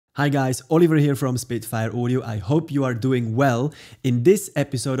Hi guys, Oliver here from Spitfire Audio. I hope you are doing well. In this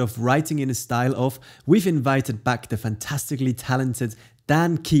episode of Writing in a Style of, we've invited back the fantastically talented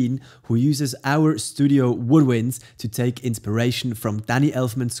Dan Keane, who uses our studio Woodwinds to take inspiration from Danny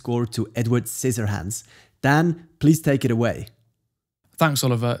Elfman's score to Edward Scissorhands. Dan, please take it away. Thanks,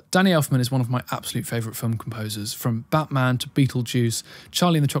 Oliver. Danny Elfman is one of my absolute favourite film composers. From Batman to Beetlejuice,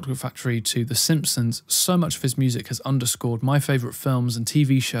 Charlie and the Chocolate Factory to The Simpsons, so much of his music has underscored my favourite films and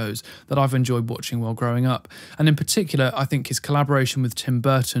TV shows that I've enjoyed watching while growing up. And in particular, I think his collaboration with Tim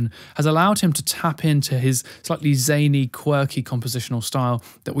Burton has allowed him to tap into his slightly zany, quirky compositional style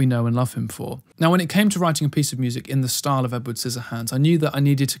that we know and love him for. Now, when it came to writing a piece of music in the style of Edward Scissorhands, I knew that I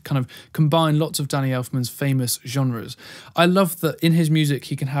needed to kind of combine lots of Danny Elfman's famous genres. I love that in his music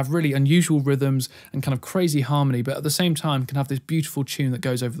he can have really unusual rhythms and kind of crazy harmony, but at the same time can have this beautiful tune that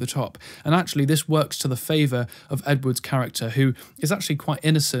goes over the top. And actually this works to the favour of Edward's character, who is actually quite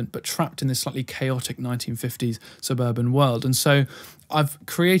innocent but trapped in this slightly chaotic 1950s suburban world. And so I've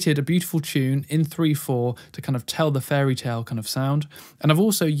created a beautiful tune in 3/4 to kind of tell the fairy tale kind of sound. And I've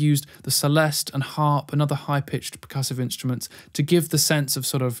also used the celeste and harp and other high-pitched percussive instruments to give the sense of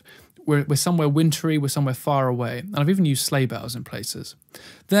sort of we're somewhere wintry, we're somewhere far away. And I've even used sleigh bells in places.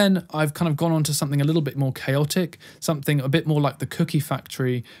 Then I've kind of gone on to something a little bit more chaotic, something a bit more like the Cookie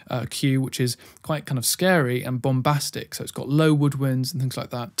Factory cue, which is quite kind of scary and bombastic. So it's got low woodwinds and things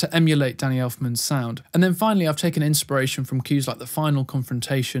like that to emulate Danny Elfman's sound. And then finally, I've taken inspiration from cues like the Final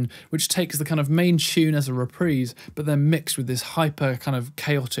Confrontation, which takes the kind of main tune as a reprise, but then mixed with this hyper kind of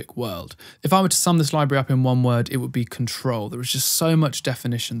chaotic world. If I were to sum this library up in one word, it would be control. There is just so much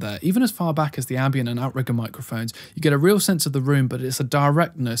definition there. Even as far back as the ambient and outrigger microphones, you get a real sense of the room, but it's a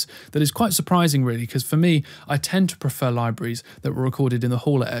directness that is quite surprising really, because for me, I tend to prefer libraries that were recorded in the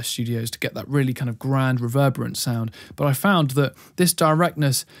Hall at Air Studios to get that really kind of grand reverberant sound. But I found that this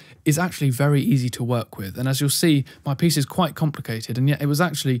directness is actually very easy to work with. And as you'll see, my piece is quite complicated, and yet it was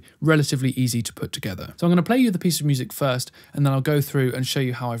actually relatively easy to put together. So I'm going to play you the piece of music first, and then I'll go through and show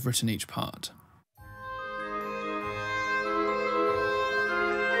you how I've written each part.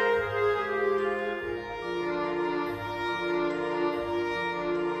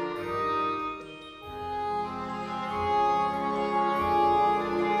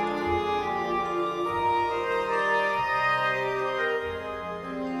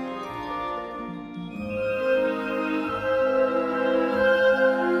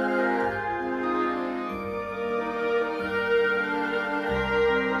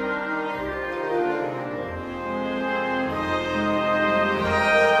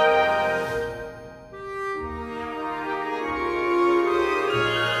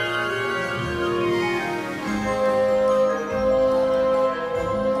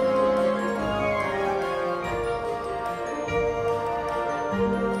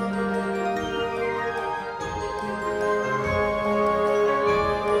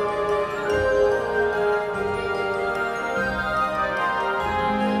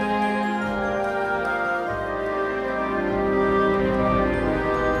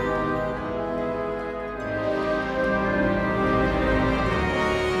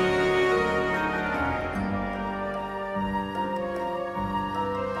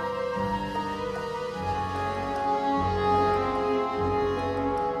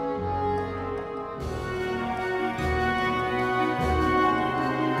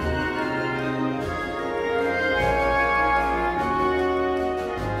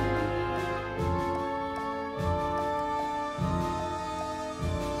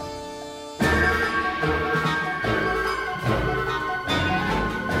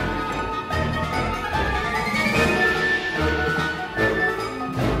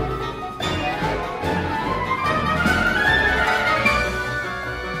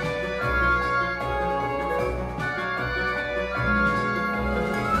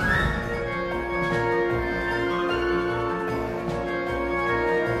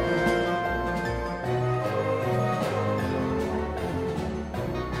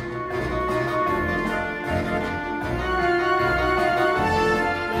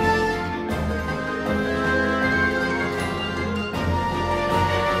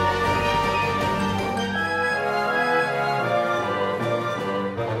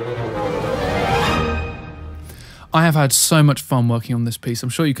 I have had so much fun working on this piece. I'm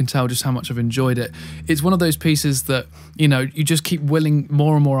sure you can tell just how much I've enjoyed it. It's one of those pieces that, you know, you just keep willing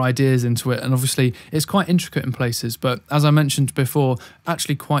more and more ideas into it, and obviously it's quite intricate in places, but as I mentioned before,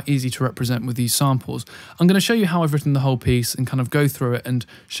 actually quite easy to represent with these samples. I'm going to show you how I've written the whole piece and kind of go through it and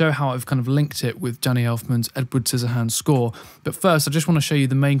show how I've kind of linked it with Danny Elfman's Edward Scissorhands score. But first, I just want to show you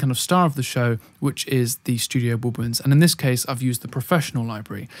the main kind of star of the show, which is the Studio Woodwinds, and in this case I've used the Professional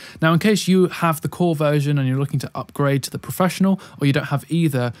library. Now, in case you have the core version and you're looking to upgrade to the Professional, or you don't have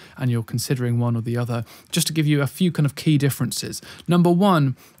either and you're considering one or the other, just to give you a few kind of key differences. Number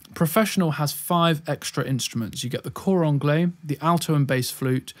one, Professional has 5 extra instruments. You get the cor anglais, the alto and bass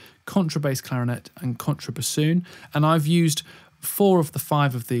flute, contrabass clarinet and contrabassoon, and I've used 4 of the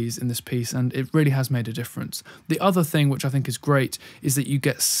 5 of these in this piece, and it really has made a difference. The other thing which I think is great is that you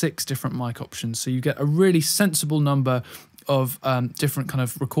get 6 different mic options, so you get a really sensible number of different kind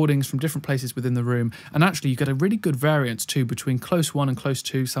of recordings from different places within the room, and actually you get a really good variance too between close 1 and close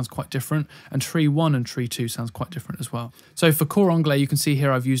 2 sounds quite different, and tree 1 and tree 2 sounds quite different as well. So for cor anglais, you can see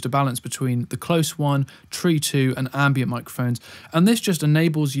here I've used a balance between the close 1, tree 2 and ambient microphones, and this just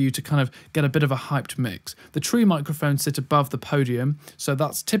enables you to kind of get a bit of a hyped mix. The tree microphones sit above the podium, so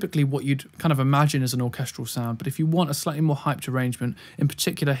that's typically what you'd kind of imagine as an orchestral sound, but if you want a slightly more hyped arrangement, in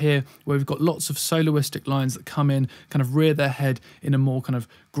particular here where we've got lots of soloistic lines that come in, kind of rear their head in a more kind of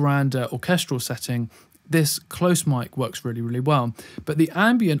grander orchestral setting, this close mic works really, really well. But the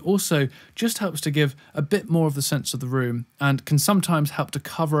ambient also just helps to give a bit more of the sense of the room and can sometimes help to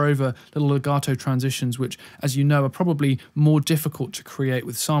cover over little legato transitions, which, as you know, are probably more difficult to create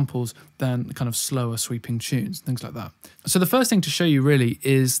with samples than kind of slower sweeping tunes, things like that. So the first thing to show you really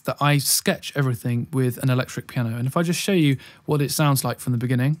is that I sketch everything with an electric piano. And if I just show you what it sounds like from the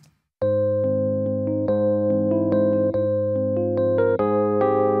beginning.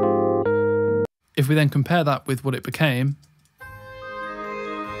 If we then compare that with what it became,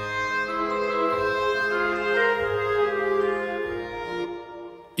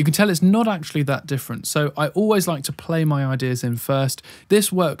 you can tell it's not actually that different. So I always like to play my ideas in first.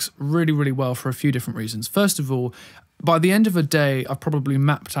 This works really, really well for a few different reasons. First of all, by the end of a day, I've probably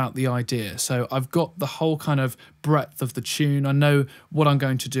mapped out the idea. So I've got the whole kind of breadth of the tune. I know what I'm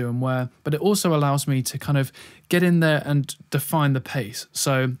going to do and where, but it also allows me to kind of get in there and define the pace.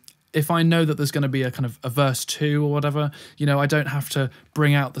 So if I know that there's going to be a kind of a verse 2 or whatever, you know, I don't have to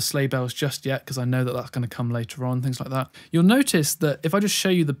bring out the sleigh bells just yet because I know that that's going to come later on, things like that. You'll notice that if I just show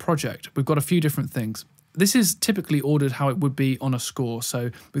you the project, we've got a few different things. This is typically ordered how it would be on a score.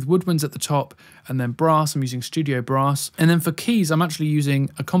 So with woodwinds at the top and then brass, I'm using studio brass. And then for keys, I'm actually using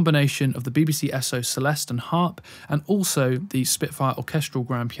a combination of the BBC SO Celeste and harp and also the Spitfire orchestral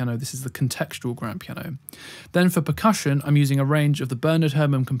grand piano. This is the contextual grand piano. Then for percussion, I'm using a range of the Bernard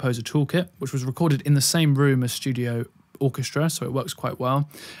Herrmann Composer Toolkit, which was recorded in the same room as studio orchestra, so it works quite well.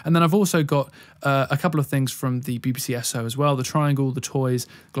 And then I've also got a couple of things from the BBC SO as well, the triangle, the toys,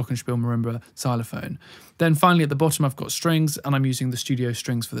 glockenspiel, marimba, xylophone. Then finally at the bottom I've got strings, and I'm using the studio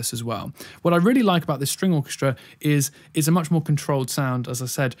strings for this as well. What I really like about this string orchestra is it's a much more controlled sound, as I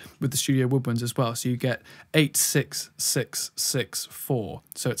said, with the studio woodwinds as well. So you get 8, 6, 6, 6, 4.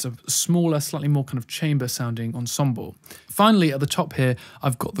 So it's a smaller, slightly more kind of chamber sounding ensemble. Finally, at the top here,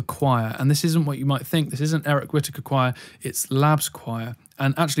 I've got the choir, and this isn't what you might think. This isn't Eric Whittaker choir, it's Lab's choir.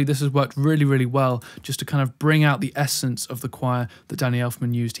 And actually this has worked really, really well just to kind of bring out the essence of the choir that Danny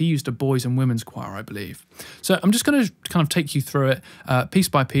Elfman used. He used a boys and women's choir, I believe. So I'm just going to kind of take you through it piece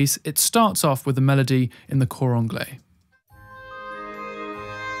by piece. It starts off with a melody in the cor anglais.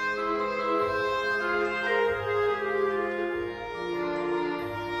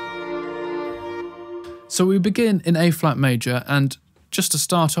 So we begin in A flat major, and just to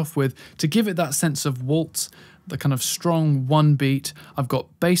start off with, to give it that sense of waltz, the kind of strong one beat, I've got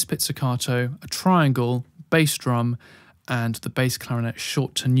bass pizzicato, a triangle, bass drum, and the bass clarinet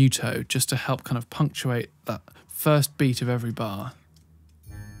short tenuto, just to help kind of punctuate that first beat of every bar.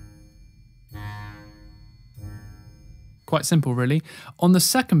 Quite simple, really. On the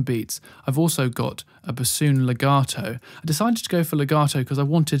second beats, I've also got a bassoon legato. I decided to go for legato because I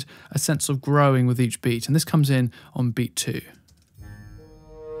wanted a sense of growing with each beat, and this comes in on beat 2.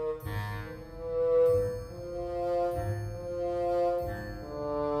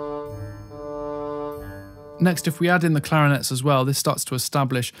 Next, if we add in the clarinets as well, this starts to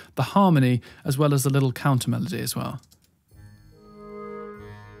establish the harmony as well as the little counter melody as well.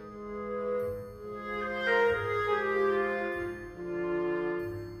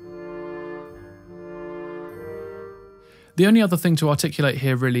 The only other thing to articulate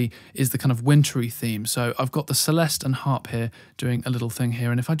here really is the kind of wintry theme. So I've got the celeste and harp here doing a little thing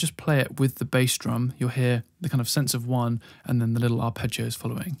here, and if I just play it with the bass drum, you'll hear the kind of sense of one and then the little arpeggios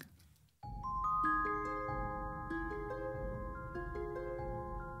following.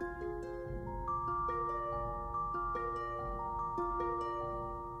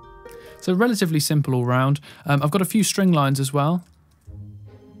 So relatively simple all round. I've got a few string lines as well.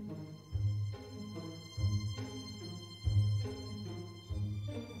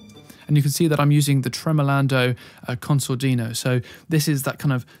 And you can see that I'm using the tremolando consordino. So this is that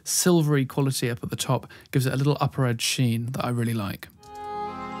kind of silvery quality up at the top, gives it a little upper edge sheen that I really like.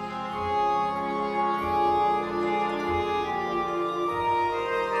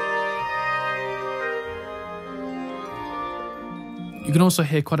 You can also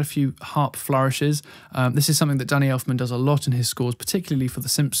hear quite a few harp flourishes. This is something that Danny Elfman does a lot in his scores, particularly for The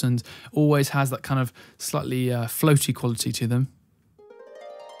Simpsons. Always has that kind of slightly floaty quality to them.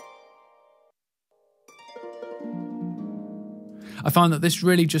 I find that this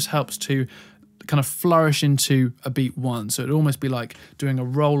really just helps to kind of flourish into a beat one. So it'd almost be like doing a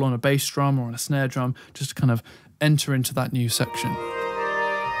roll on a bass drum or on a snare drum, just to kind of enter into that new section.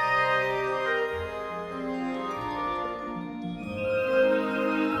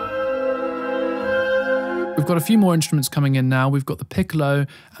 We've got a few more instruments coming in now. We've got the piccolo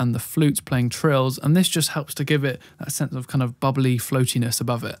and the flutes playing trills, and this just helps to give it that sense of kind of bubbly floatiness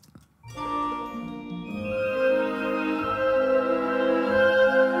above it.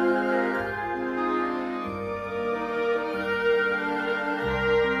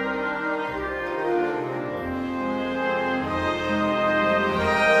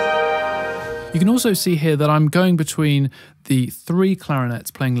 You can also see here that I'm going between the 3 clarinets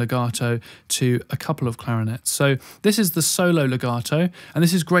playing legato to a couple of clarinets. So this is the solo legato, and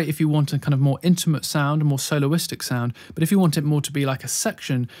this is great if you want a kind of more intimate sound, a more soloistic sound, but if you want it more to be like a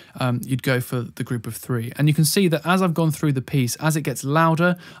section, you'd go for the group of 3. And you can see that as I've gone through the piece, as it gets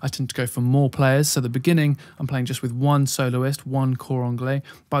louder, I tend to go for more players. So the beginning, I'm playing just with 1 soloist, 1 cor anglais.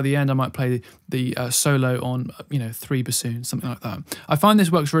 By the end, I might play the solo on, 3 bassoons, something like that. I find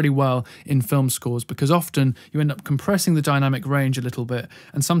this works really well in film scores because often you end up compressing the dynamic range a little bit,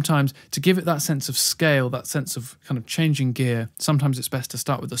 and sometimes to give it that sense of scale, that sense of kind of changing gear, sometimes it's best to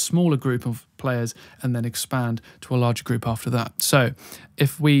start with a smaller group of players and then expand to a larger group after that. So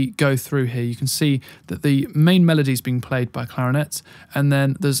if we go through here, you can see that the main melody is being played by clarinets, and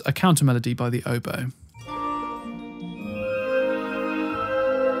then there's a counter melody by the oboe.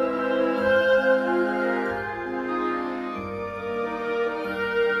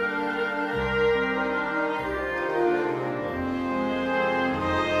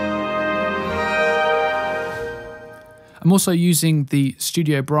 I'm also using the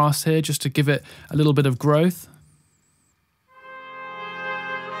studio brass here just to give it a little bit of growth.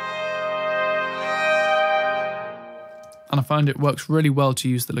 And I find it works really well to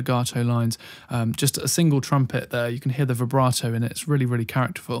use the legato lines. Just a single trumpet there, you can hear the vibrato in it. It's really, really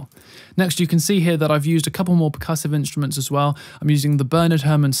characterful. Next, you can see here that I've used a couple more percussive instruments as well. I'm using the Bernard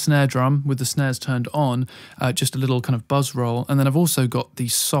Herrmann snare drum with the snares turned on, just a little kind of buzz roll. And then I've also got the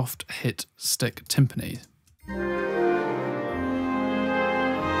soft hit stick timpani.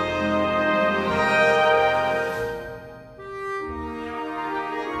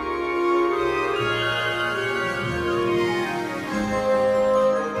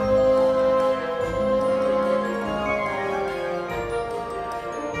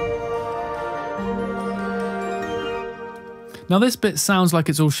 Now this bit sounds like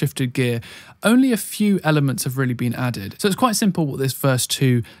it's all shifted gear. Only a few elements have really been added. So it's quite simple what this verse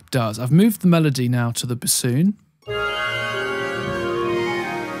 2 does. I've moved the melody now to the bassoon.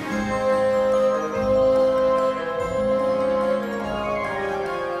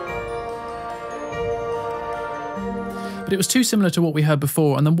 But it was too similar to what we heard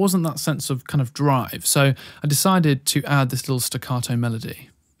before, and there wasn't that sense of kind of drive. So I decided to add this little staccato melody.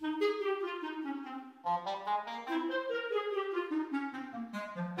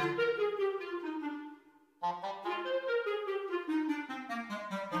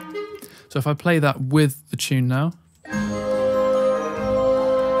 So if I play that with the tune now.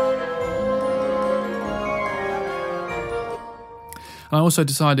 And I also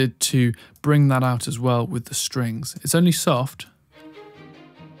decided to bring that out as well with the strings. It's only soft.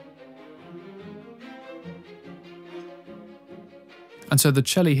 And so the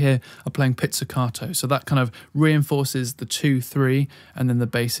celli here are playing pizzicato, so that kind of reinforces the 2-3, and then the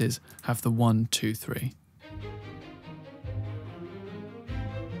basses have the 1-2-3.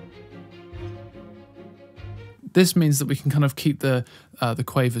 This means that we can kind of keep the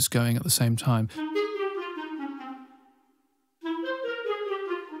quavers going at the same time.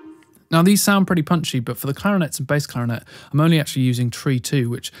 Now these sound pretty punchy, but for the clarinets and bass clarinet, I'm only actually using tree 2,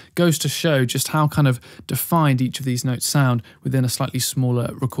 which goes to show just how kind of defined each of these notes sound within a slightly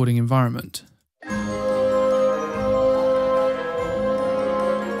smaller recording environment.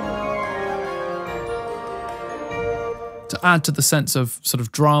 To add to the sense of sort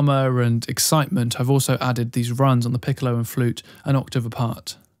of drama and excitement, I've also added these runs on the piccolo and flute an octave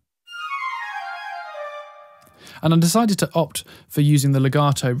apart. And I decided to opt for using the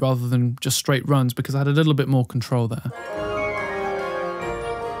legato rather than just straight runs because I had a little bit more control there.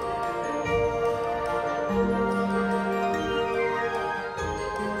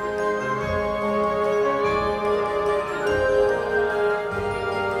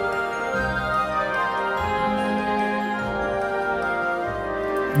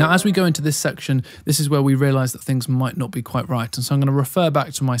 Now, as we go into this section, this is where we realise that things might not be quite right, and so I'm going to refer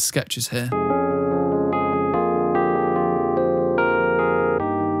back to my sketches here.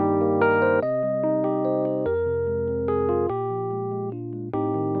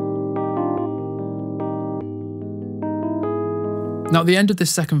 Now, at the end of this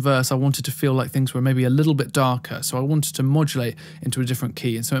second verse, I wanted to feel like things were maybe a little bit darker, so I wanted to modulate into a different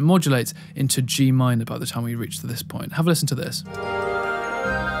key, and so it modulates into G minor by the time we reach to this point. Have a listen to this.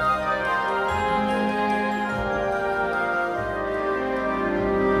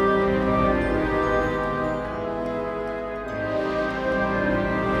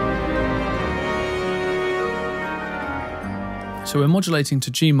 So we're modulating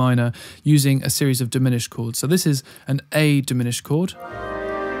to G minor using a series of diminished chords. So this is an A diminished chord.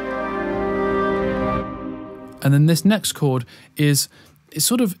 And then this next chord is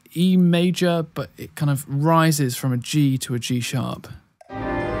sort of E major, but it kind of rises from a G to a G sharp.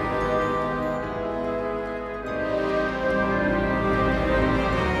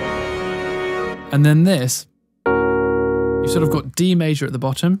 And then this, you've sort of got D major at the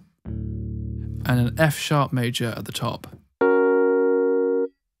bottom and an F sharp major at the top.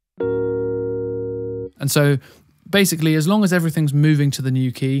 And so basically, as long as everything's moving to the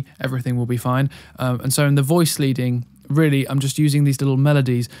new key, everything will be fine. And so in the voice leading, really, I'm just using these little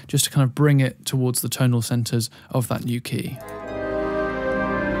melodies just to kind of bring it towards the tonal centers of that new key.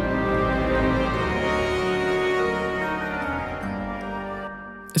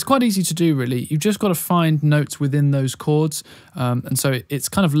 It's quite easy to do, really. You've just got to find notes within those chords. And so it's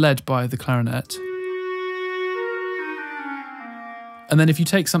kind of led by the clarinet. And then if you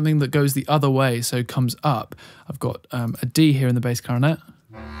take something that goes the other way, so comes up, I've got a D here in the bass clarinet.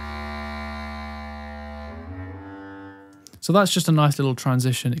 So that's just a nice little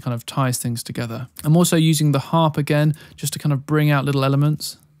transition. It kind of ties things together. I'm also using the harp again, just to kind of bring out little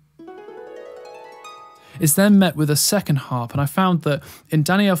elements. It's then met with a second harp, and I found that in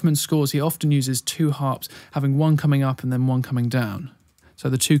Danny Elfman's scores, he often uses two harps, having one coming up and then one coming down. So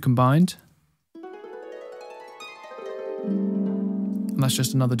the two combined. And that's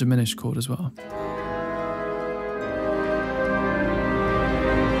just another diminished chord as well.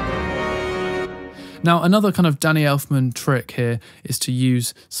 Now, another kind of Danny Elfman trick here is to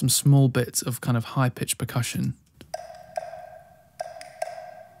use some small bits of kind of high-pitched percussion.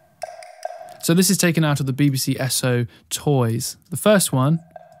 So this is taken out of the BBC SO Toys. The first one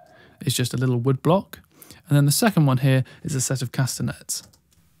is just a little wood block, and then the second one here is a set of castanets.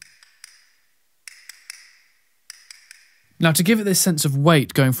 Now, to give it this sense of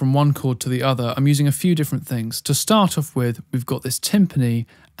weight going from one chord to the other, I'm using a few different things. To start off with, we've got this timpani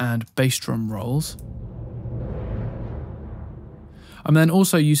and bass drum rolls. I'm then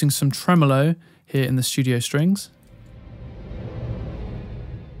also using some tremolo here in the studio strings.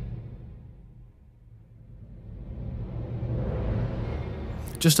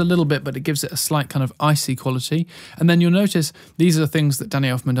 Just a little bit, but it gives it a slight kind of icy quality. And then you'll notice these are things that Danny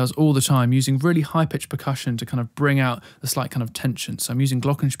Elfman does all the time, using really high-pitched percussion to kind of bring out the slight kind of tension. So I'm using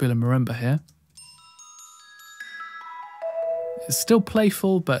glockenspiel and marimba here. It's still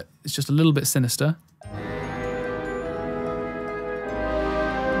playful, but it's just a little bit sinister.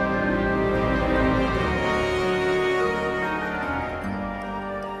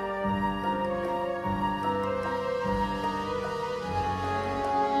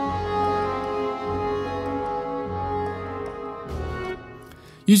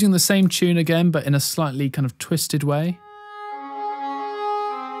 Using the same tune again, but in a slightly kind of twisted way.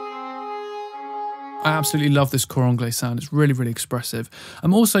 I absolutely love this cor anglais sound. It's really, really expressive.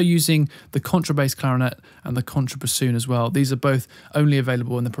 I'm also using the contrabass clarinet and the contrabassoon as well. These are both only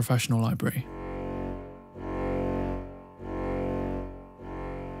available in the professional library.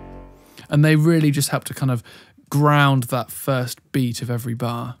 And they really just help to kind of ground that first beat of every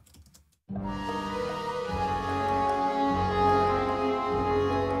bar.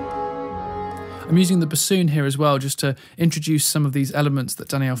 I'm using the bassoon here as well just to introduce some of these elements that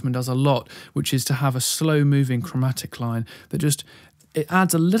Danny Elfman does a lot, which is to have a slow moving chromatic line that just, it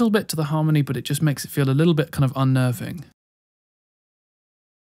adds a little bit to the harmony, but it just makes it feel a little bit kind of unnerving.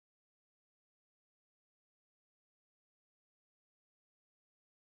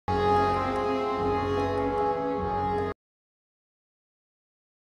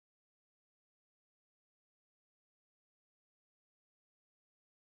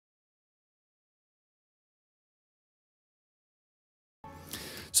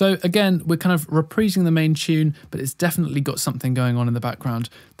 So again, we're kind of reprising the main tune, but it's definitely got something going on in the background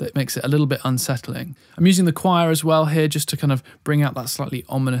that makes it a little bit unsettling. I'm using the choir as well here just to kind of bring out that slightly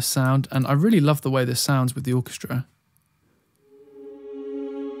ominous sound, and I really love the way this sounds with the orchestra.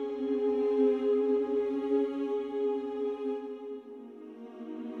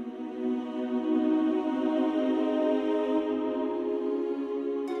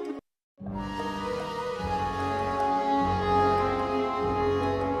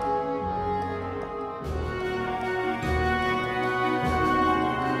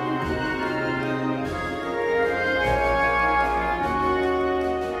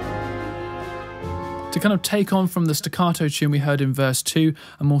 To kind of take on from the staccato tune we heard in verse 2,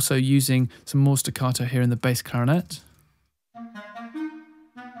 I'm also using some more staccato here in the bass clarinet.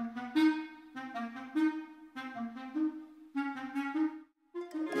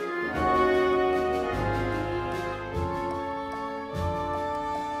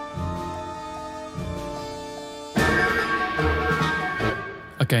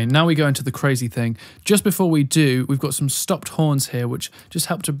 Okay, now we go into the crazy thing. Just before we do, we've got some stopped horns here, which just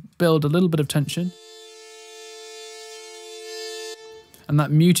help to build a little bit of tension. And that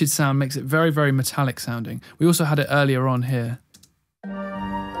muted sound makes it very, very metallic sounding. We also had it earlier on here.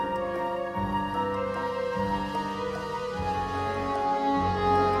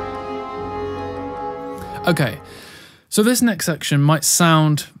 Okay, so this next section might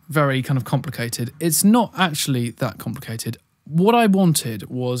sound very kind of complicated. It's not actually that complicated. What I wanted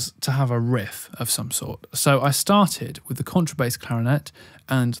was to have a riff of some sort. So I started with the contrabass clarinet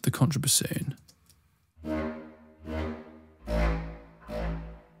and the contrabassoon.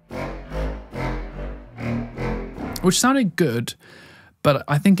 Which sounded good, but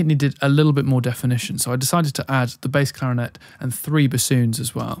I think it needed a little bit more definition. So I decided to add the bass clarinet and 3 bassoons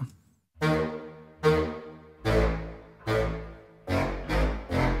as well.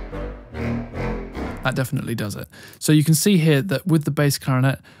 That definitely does it. So you can see here that with the bass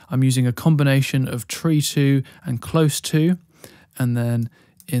clarinet, I'm using a combination of tree 2 and close 2. And then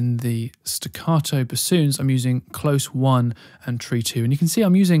in the staccato bassoons, I'm using close 1 and tree 2. And you can see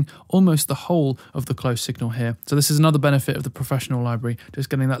I'm using almost the whole of the close signal here. So this is another benefit of the professional library, just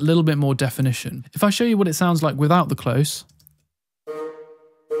getting that little bit more definition. If I show you what it sounds like without the close,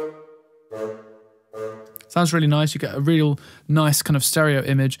 sounds really nice. You get a real nice kind of stereo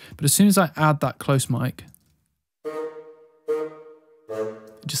image. But as soon as I add that close mic, it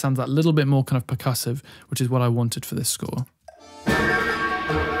just sounds that little bit more kind of percussive, which is what I wanted for this score.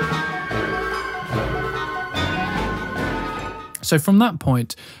 So from that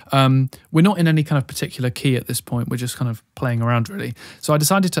point, we're not in any kind of particular key at this point. We're just kind of playing around really. So I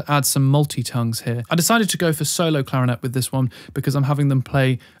decided to add some multi-tongues here. I decided to go for solo clarinet with this one because I'm having them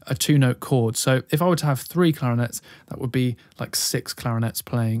play a 2-note chord. So if I were to have 3 clarinets, that would be like 6 clarinets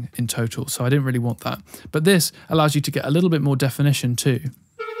playing in total. So I didn't really want that. But this allows you to get a little bit more definition too.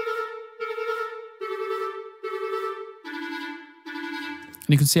 And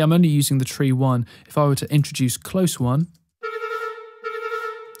you can see I'm only using the tree 1. If I were to introduce close 1,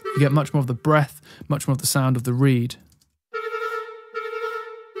 you get much more of the breath, much more of the sound of the reed.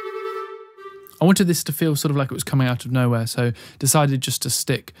 I wanted this to feel sort of like it was coming out of nowhere, so decided just to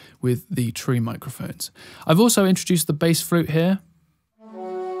stick with the tree microphones. I've also introduced the bass flute here,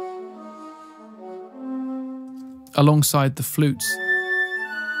 alongside the flutes.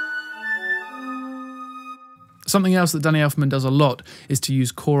 Something else that Danny Elfman does a lot is to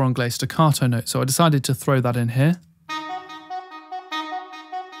use cor anglais staccato notes, so I decided to throw that in here.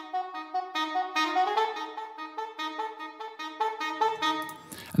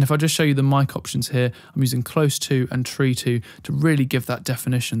 And if I just show you the mic options here, I'm using close 2 and tree 2 to really give that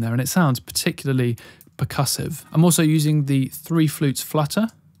definition there, and it sounds particularly percussive. I'm also using the 3 flutes flutter.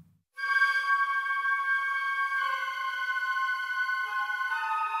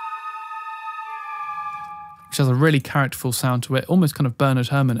 Which has a really characterful sound to it, almost kind of Bernard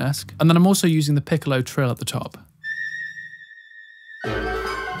Herrmann-esque. And then I'm also using the piccolo trill at the top.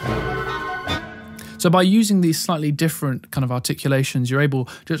 So by using these slightly different kind of articulations, you're able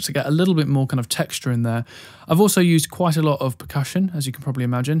just to get a little bit more kind of texture in there. I've also used quite a lot of percussion, as you can probably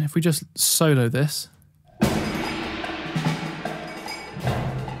imagine. If we just solo this.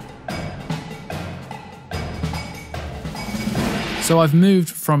 So I've moved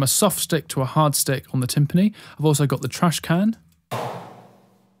from a soft stick to a hard stick on the timpani. I've also got the trash can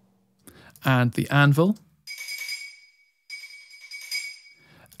and the anvil.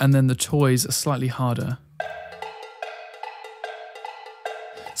 And then the toys are slightly harder.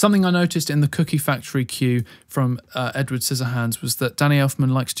 Something I noticed in the Cookie Factory cue from Edward Scissorhands was that Danny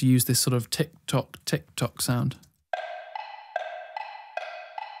Elfman likes to use this sort of tick-tock sound.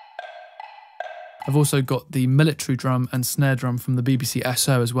 I've also got the military drum and snare drum from the BBC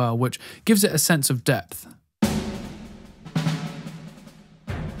SO as well, which gives it a sense of depth.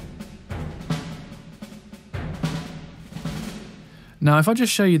 Now, if I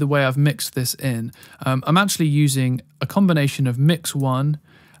just show you the way I've mixed this in, I'm actually using a combination of mix 1,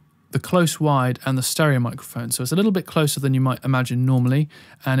 the close wide, and the stereo microphone. So it's a little bit closer than you might imagine normally,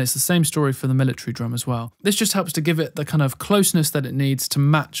 and it's the same story for the military drum as well. This just helps to give it the kind of closeness that it needs to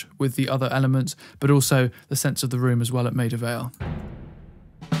match with the other elements, but also the sense of the room as well at Maida Vale.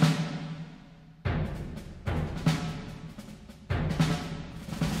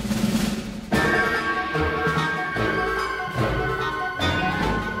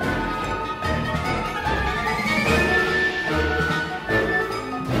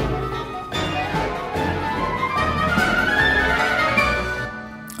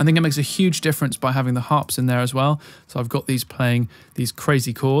 I think it makes a huge difference by having the harps in there as well. So I've got these playing these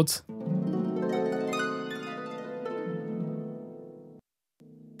crazy chords.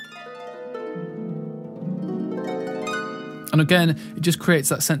 And again, it just creates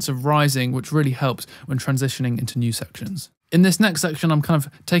that sense of rising, which really helps when transitioning into new sections. In this next section, I'm kind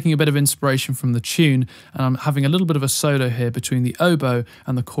of taking a bit of inspiration from the tune, and I'm having a little bit of a solo here between the oboe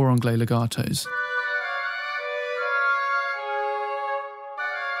and the cor anglais legatos.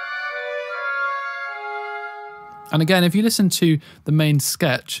 And again, if you listen to the main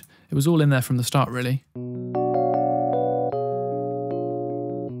sketch, it was all in there from the start, really.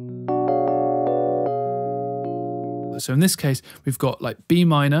 So in this case, we've got like B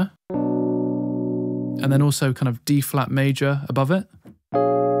minor, and then also kind of D flat major above it.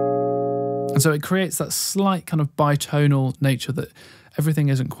 And so it creates that slight kind of bitonal nature that everything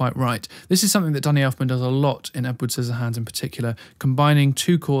isn't quite right. This is something that Danny Elfman does a lot in Edward Scissorhands in particular, combining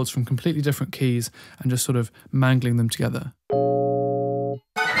two chords from completely different keys and just sort of mangling them together.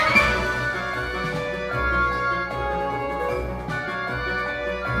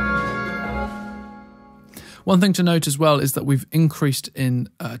 One thing to note as well is that we've increased in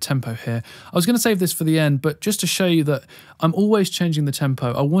tempo here. I was going to save this for the end, but just to show you that I'm always changing the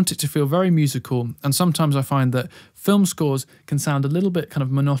tempo. I want it to feel very musical, and sometimes I find that film scores can sound a little bit kind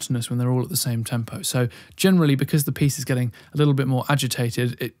of monotonous when they're all at the same tempo. So generally, because the piece is getting a little bit more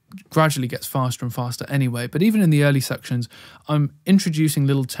agitated, it gradually gets faster and faster anyway. But even in the early sections, I'm introducing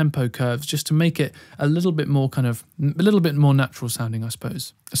little tempo curves just to make it a little bit more natural sounding, I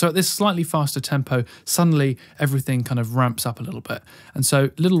suppose. So at this slightly faster tempo, suddenly everything kind of ramps up a little bit. And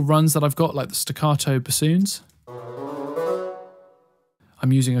so little runs that I've got, like the staccato bassoons,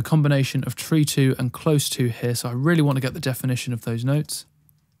 I'm using a combination of tree 2 and close 2 here, so I really want to get the definition of those notes.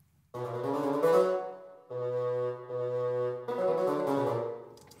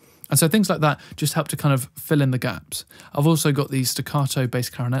 And so things like that just help to kind of fill in the gaps. I've also got these staccato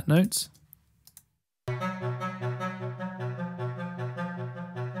bass clarinet notes.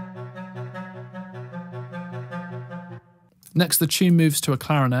 Next, the tune moves to a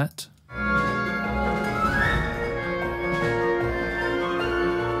clarinet.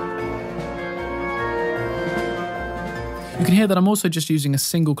 You can hear that I'm also just using a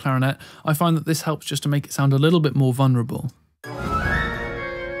single clarinet. I find that this helps just to make it sound a little bit more vulnerable.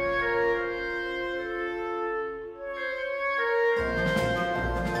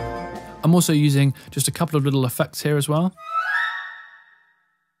 I'm also using just a couple of little effects here as well.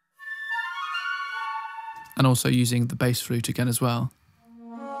 And also using the bass flute again as well.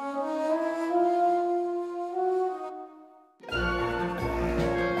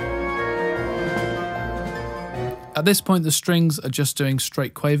 At this point, the strings are just doing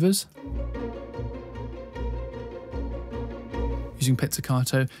straight quavers. Using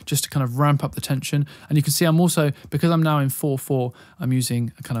pizzicato just to kind of ramp up the tension. And you can see I'm also, because I'm now in 4/4, I'm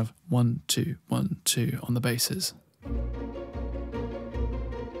using a kind of 1-2, 1-2 on the basses.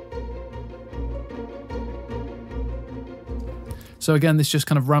 So again, this just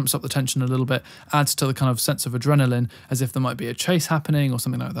kind of ramps up the tension a little bit, adds to the kind of sense of adrenaline, as if there might be a chase happening or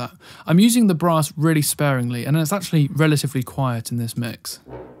something like that. I'm using the brass really sparingly, and it's actually relatively quiet in this mix.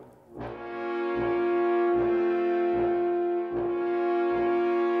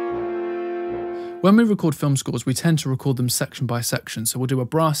 When we record film scores, we tend to record them section by section. So we'll do a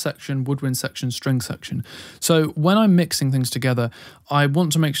brass section, woodwind section, string section. So when I'm mixing things together, I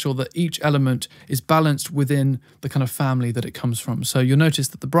want to make sure that each element is balanced within the kind of family that it comes from. So you'll notice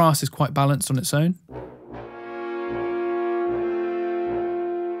that the brass is quite balanced on its own.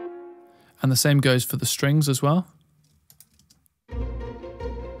 And the same goes for the strings as well.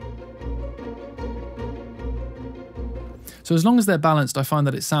 So as long as they're balanced, I find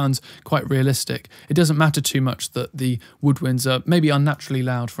that it sounds quite realistic. It doesn't matter too much that the woodwinds are maybe unnaturally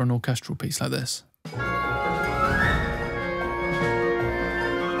loud for an orchestral piece like this.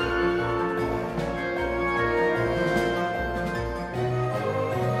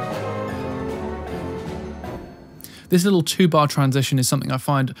 This little 2-bar transition is something I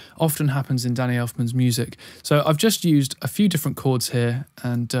find often happens in Danny Elfman's music. So I've just used a few different chords here,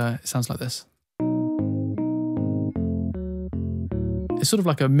 and it sounds like this. It's sort of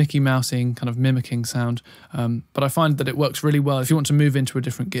like a Mickey Mousing kind of mimicking sound, but I find that it works really well if you want to move into a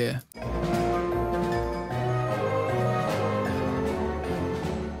different gear.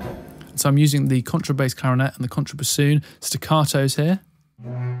 So I'm using the contrabass clarinet and the contrabassoon staccatos here.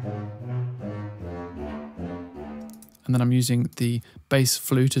 And then I'm using the bass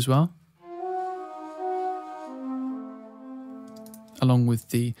flute as well, along with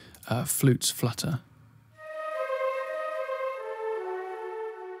the flute's flutter.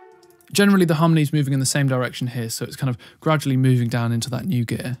 Generally, the harmony is moving in the same direction here, so it's kind of gradually moving down into that new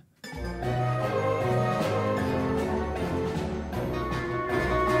gear.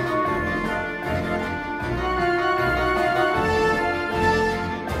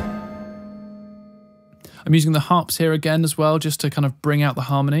 I'm using the harps here again as well, just to kind of bring out the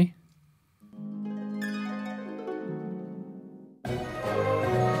harmony.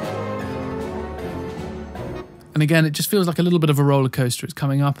 And again, it just feels like a little bit of a roller coaster. It's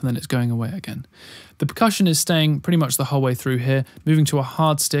coming up and then it's going away again. The percussion is staying pretty much the whole way through here, moving to a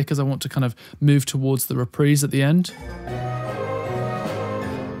hard stick as I want to kind of move towards the reprise at the end.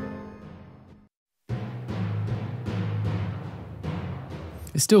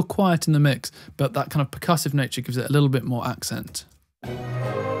 It's still quiet in the mix, but that kind of percussive nature gives it a little bit more accent.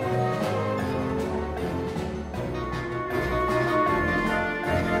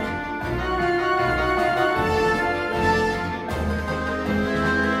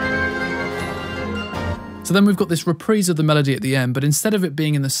 So then we've got this reprise of the melody at the end, but instead of it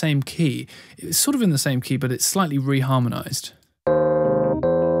being in the same key, it's sort of in the same key, but it's slightly reharmonized.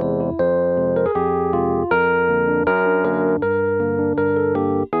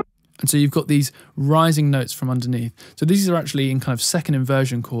 And so you've got these rising notes from underneath. So these are actually in kind of second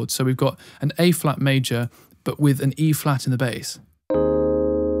inversion chords. So we've got an A flat major, but with an E flat in the bass,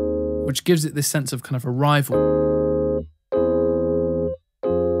 which gives it this sense of kind of arrival.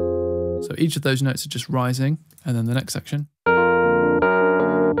 So each of those notes are just rising, and then the next section.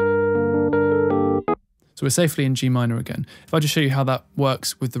 So we're safely in G minor again. If I just show you how that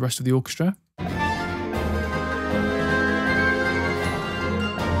works with the rest of the orchestra.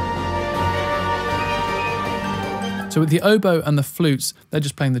 So with the oboe and the flutes, they're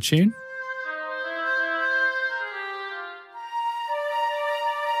just playing the tune.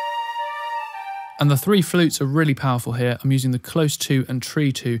 And the three flutes are really powerful here. I'm using the close 2 and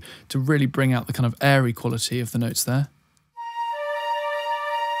tree 2 to really bring out the kind of airy quality of the notes there.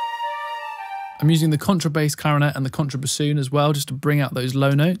 I'm using the contrabass clarinet and the contrabassoon as well, just to bring out those low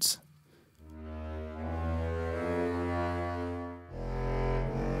notes.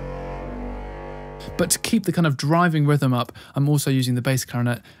 But to keep the kind of driving rhythm up, I'm also using the bass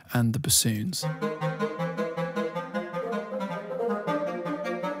clarinet and the bassoons.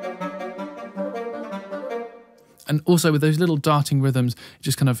 And also with those little darting rhythms, it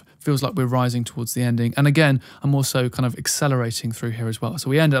just kind of feels like we're rising towards the ending. And again, I'm also kind of accelerating through here as well. So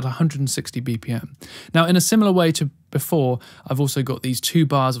we end at 160 BPM. Now, in a similar way to before, I've also got these 2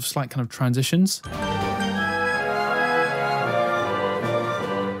 bars of slight kind of transitions.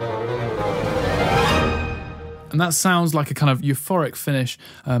 And that sounds like a kind of euphoric finish,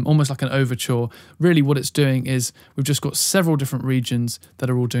 almost like an overture. Really what it's doing is we've just got several different regions that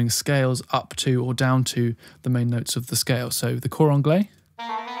are all doing scales up to or down to the main notes of the scale. So the cor anglais,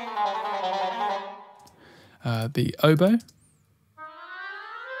 the oboe,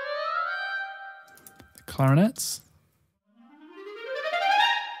 the clarinets,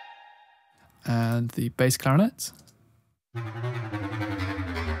 and the bass clarinet.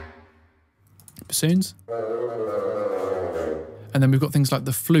 Bassoons. And then we've got things like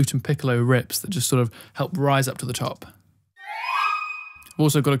the flute and piccolo rips that just sort of help rise up to the top. We've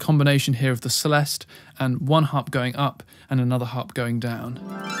also got a combination here of the celeste and one harp going up and another harp going down.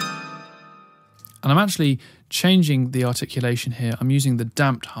 And I'm actually changing the articulation here. I'm using the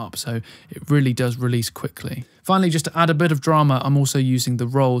damped harp, so it really does release quickly. Finally, just to add a bit of drama, I'm also using the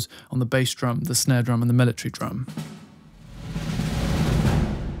rolls on the bass drum, the snare drum, and the military drum.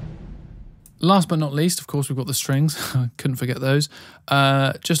 Last but not least, of course, we've got the strings. I couldn't forget those.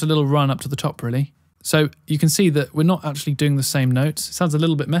 Just a little run up to the top, really. So you can see that we're not actually doing the same notes. It sounds a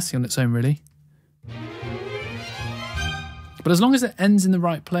little bit messy on its own, really. But as long as it ends in the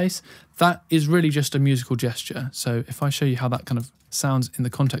right place, that is really just a musical gesture. So if I show you how that kind of sounds in the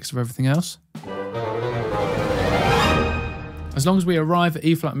context of everything else. As long as we arrive at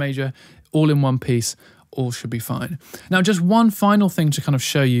E flat major, all in one piece, all should be fine. Now, just one final thing to kind of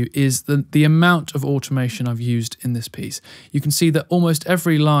show you is the amount of automation I've used in this piece. You can see that almost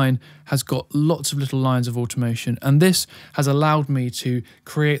every line has got lots of little lines of automation, and this has allowed me to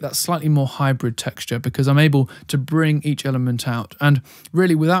create that slightly more hybrid texture because I'm able to bring each element out. And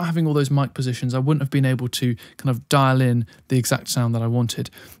really, without having all those mic positions, I wouldn't have been able to kind of dial in the exact sound that I wanted.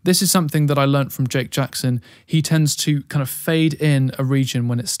 This is something that I learnt from Jake Jackson. He tends to kind of fade in a region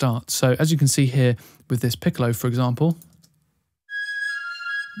when it starts. So as you can see here, with this piccolo, for example,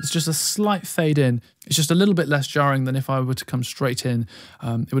 it's just a slight fade in. It's just a little bit less jarring than if I were to come straight in.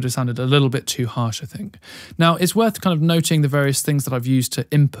 It would have sounded a little bit too harsh, I think. Now, it's worth kind of noting the various things that I've used to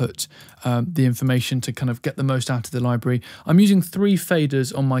input the information to kind of get the most out of the library. I'm using 3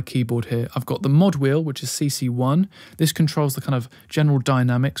 faders on my keyboard here. I've got the mod wheel, which is CC1. This controls the kind of general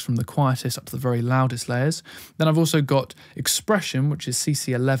dynamics from the quietest up to the very loudest layers. Then I've also got expression, which is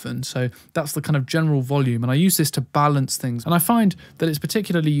CC11. So that's the kind of general volume. And I use this to balance things. And I find that it's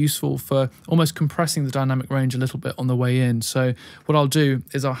particularly useful for almost compressing the dynamic range a little bit on the way in. So what I'll do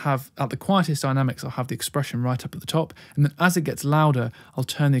is I'll have, at the quietest dynamics, I'll have the expression right up at the top, and then as it gets louder, I'll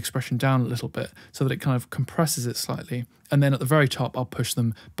turn the expression down a little bit so that it kind of compresses it slightly. And then at the very top, I'll push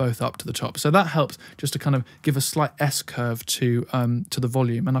them both up to the top. So that helps just to kind of give a slight S-curve to the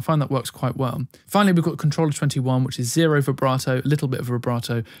volume, and I find that works quite well. Finally, we've got controller 21, which is 0 vibrato, a little bit of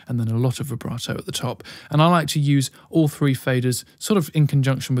vibrato, and then a lot of vibrato at the top. And I like to use all 3 faders sort of in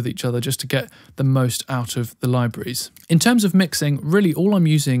conjunction with each other just to get the most out of the libraries. In terms of mixing, really all I'm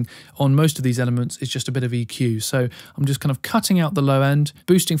using on most of these elements is just a bit of EQ. So I'm just kind of cutting out the low end,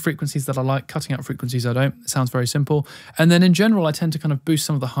 boosting frequencies that I like, cutting out frequencies I don't. It sounds very simple. And then in general, I tend to kind of boost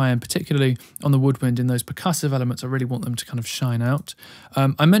some of the high end, particularly on the woodwind. In those percussive elements, I really want them to kind of shine out.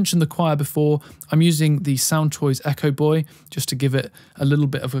 I mentioned the choir before. I'm using the Soundtoys Echo Boy just to give it a little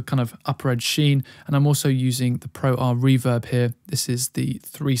bit of a kind of upper edge sheen. And I'm also using the Pro R reverb here. This is the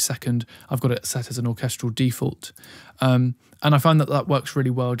 3-second. I've got it set as an orchestral default. And I find that that works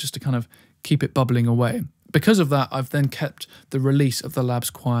really well just to kind of keep it bubbling away. Because of that, I've then kept the release of the Labs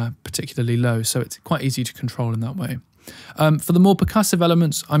choir particularly low, so it's quite easy to control in that way. For the more percussive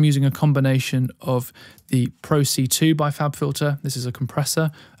elements, I'm using a combination of the Pro C2 by FabFilter. This is a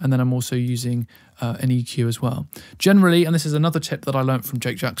compressor, and then I'm also using an EQ as well. Generally, and this is another tip that I learned from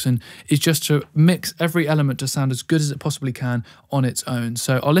Jake Jackson, is just to mix every element to sound as good as it possibly can on its own.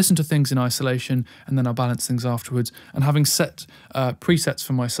 So I'll listen to things in isolation, and then I'll balance things afterwards. And having set presets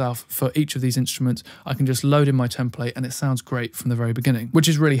for myself for each of these instruments, I can just load in my template, and it sounds great from the very beginning, which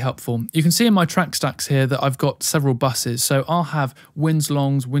is really helpful. You can see in my track stacks here that I've got several buses. So I'll have winds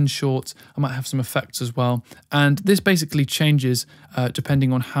longs, wind shorts, I might have some effects as well. And this basically changes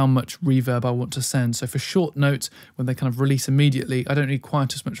depending on how much reverb I want to send. So for short notes, when they kind of release immediately, I don't need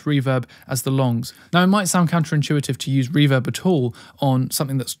quite as much reverb as the longs. Now, it might sound counterintuitive to use reverb at all on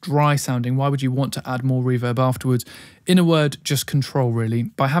something that's dry sounding. Why would you want to add more reverb afterwards? In a word, just control, really.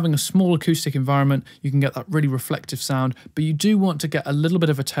 By having a small acoustic environment, you can get that really reflective sound, but you do want to get a little bit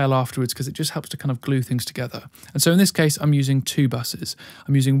of a tail afterwards because it just helps to kind of glue things together. And so in this case, I'm using 2 buses.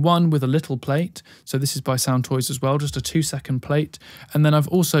 I'm using one with a little plate. So this is by Soundtoys as well, just a 2-second plate. And then I've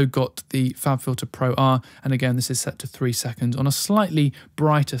also got the FabFilter Pro R, and again, this is set to 3 seconds on a slightly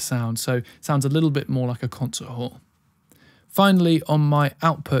brighter sound. So it sounds a little bit more like a concert hall. Finally, on my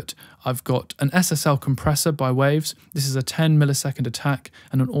output, I've got an SSL compressor by Waves. This is a 10 millisecond attack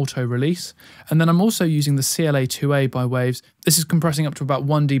and an auto release. And then I'm also using the CLA2A by Waves. This is compressing up to about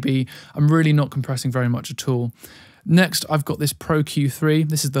 1 dB. I'm really not compressing very much at all. Next, I've got this Pro Q3.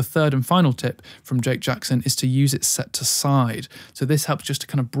 This is the 3rd and final tip from Jake Jackson, is to use it set to side. So this helps just to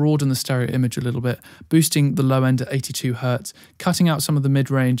kind of broaden the stereo image a little bit, boosting the low end at 82 Hertz, cutting out some of the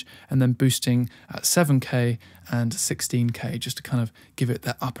mid-range, and then boosting at 7K and 16K, just to kind of give it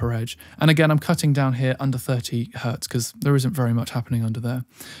that upper edge. And again, I'm cutting down here under 30 Hertz because there isn't very much happening under there.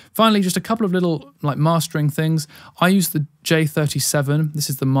 Finally, just a couple of little like mastering things. I use the J37. This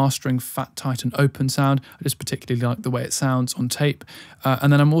is the mastering Fat Titan open sound. I just particularly like the way it sounds on tape.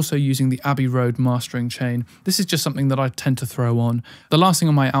 And then I'm also using the Abbey Road mastering chain. This is just something that I tend to throw on. The last thing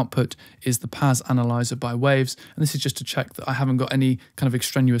on my output is the PAS analyzer by Waves, and this is just to check that I haven't got any kind of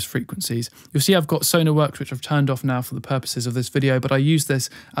extraneous frequencies. You'll see I've got Sonarworks, which I've turned off now for the purposes of this video, but I use this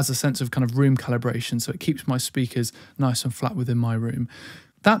as a sense of kind of room calibration, so it keeps my speakers nice and flat within my room.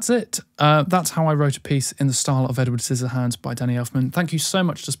 That's it. That's how I wrote a piece in the style of Edward Scissorhands by Danny Elfman. Thank you so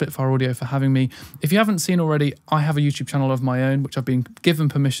much to Spitfire Audio for having me. If you haven't seen already, I have a YouTube channel of my own, which I've been given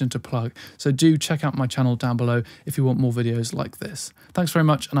permission to plug. So do check out my channel down below if you want more videos like this. Thanks very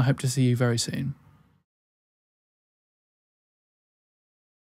much, and I hope to see you very soon.